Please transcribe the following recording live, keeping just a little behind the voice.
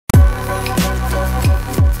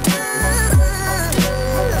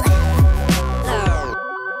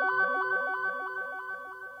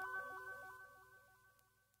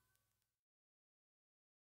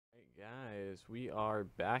guys, we are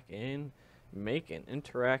back in Make an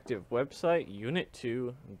Interactive Website Unit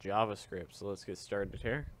 2 JavaScript. So let's get started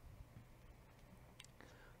here.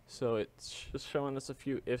 So it's just showing us a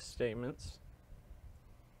few if statements.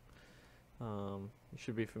 You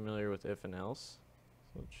should be familiar with if and else.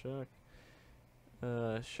 So check.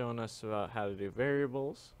 Showing us about how to do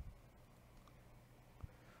variables.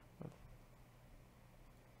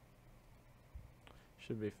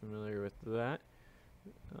 Should be familiar with that.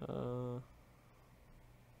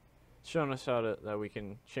 Showing us how that we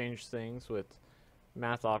can change things with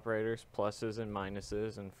math operators, pluses and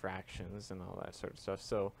minuses and fractions and all that sort of stuff.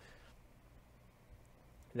 So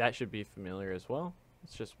that should be familiar as well.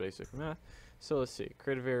 It's just basic math. So let's see.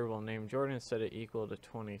 Create a variable named Jordan and set it equal to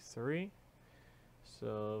 23.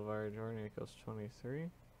 So var Jordan equals 23.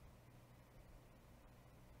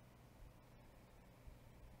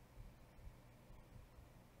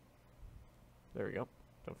 There we go.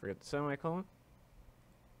 Don't forget the semicolon.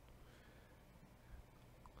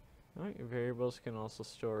 Alright, variables can also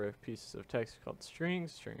store pieces of text called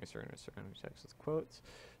strings. Strings are surrounding text with quotes.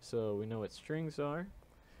 So we know what strings are.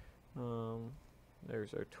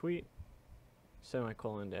 There's our tweet.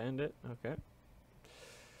 Semicolon to end it. Okay.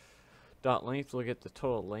 Dot length will get the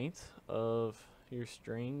total length of your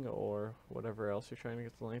string or whatever else you're trying to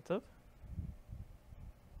get the length of.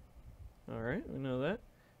 Alright, we know that.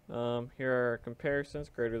 Here are our comparisons: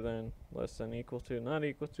 greater than, less than, equal to, not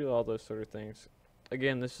equal to, all those sort of things.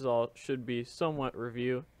 Again, this is all should be somewhat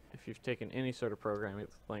review if you've taken any sort of programming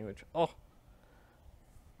language. Oh!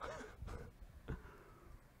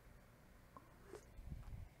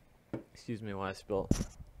 Excuse me while I spill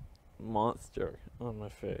Monster on my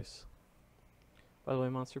face. By the way,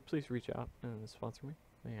 Monster, please reach out and sponsor me.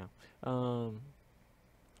 Yeah.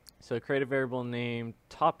 So create a variable named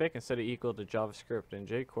topic and set it equal to JavaScript and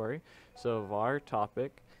jQuery. So var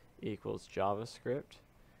topic equals JavaScript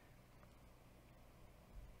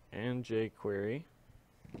and jQuery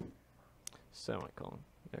semicolon.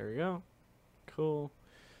 There we go. Cool.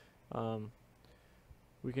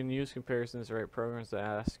 We can use comparisons to write programs that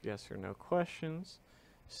ask yes or no questions.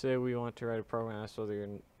 Say we want to write a program that asks whether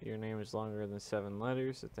your name is longer than 7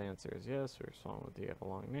 letters. If the answer is yes, we respond with, do you have a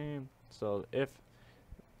long name? So if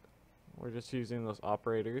we're just using those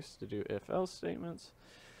operators to do if-else statements.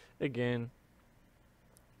 Again,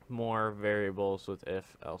 more variables with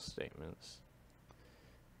if-else statements.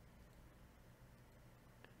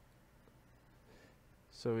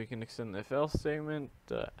 So we can extend the if-else statement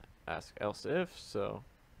to ask else if. So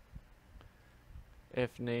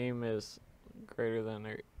if name is greater than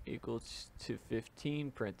or equal to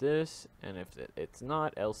 15, print this, and if it's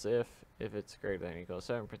not, else if it's greater than or equal to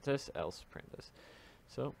 7, print this, else print this.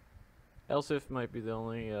 So else if might be the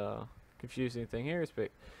only confusing thing here. Is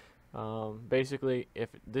basically, if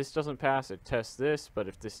this doesn't pass, it tests this, but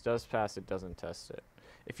if this does pass, it doesn't test it.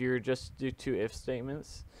 If you were just do two if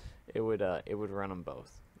statements, it would run them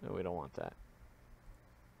both, and we don't want that.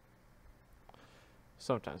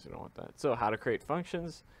 Sometimes we don't want that. So how to create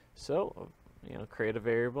functions? So create a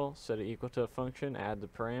variable, set it equal to a function, add the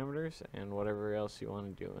parameters, and whatever else you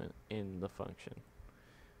want to do in the function.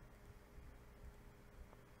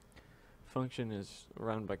 Function is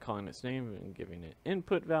run by calling its name and giving it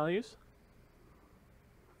input values.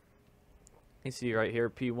 You see right here,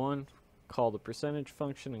 P1, call the percentage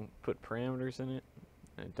function and put parameters in it,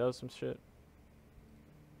 and it does some shit.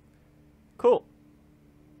 Cool.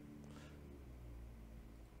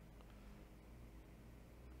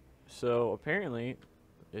 So apparently,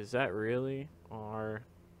 is that really our...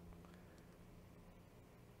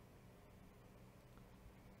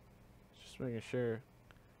 Just making sure.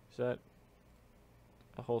 Is that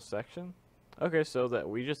a whole section? Okay, so that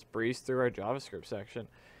we just breezed through our JavaScript section.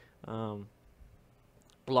 A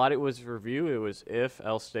lot it was review. It was if,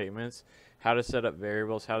 else statements, how to set up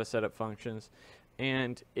variables, how to set up functions.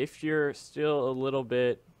 And if you're still a little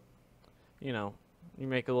bit, you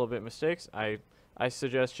make a little bit mistakes, I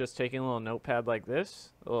suggest just taking a little notepad like this,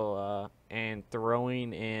 and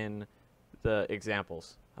throwing in the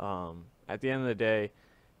examples. At the end of the day,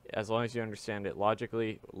 as long as you understand it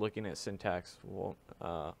logically, looking at syntax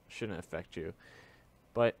shouldn't affect you.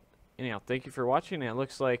 But anyhow, thank you for watching. And it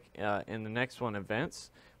looks like in the next one,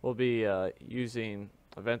 events, we'll be using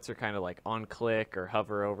events are kind of like on click or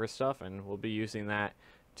hover over stuff, and we'll be using that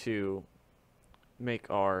to make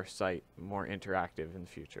our site more interactive in the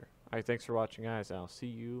future. Alright, thanks for watching, guys. I'll see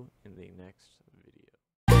you in the next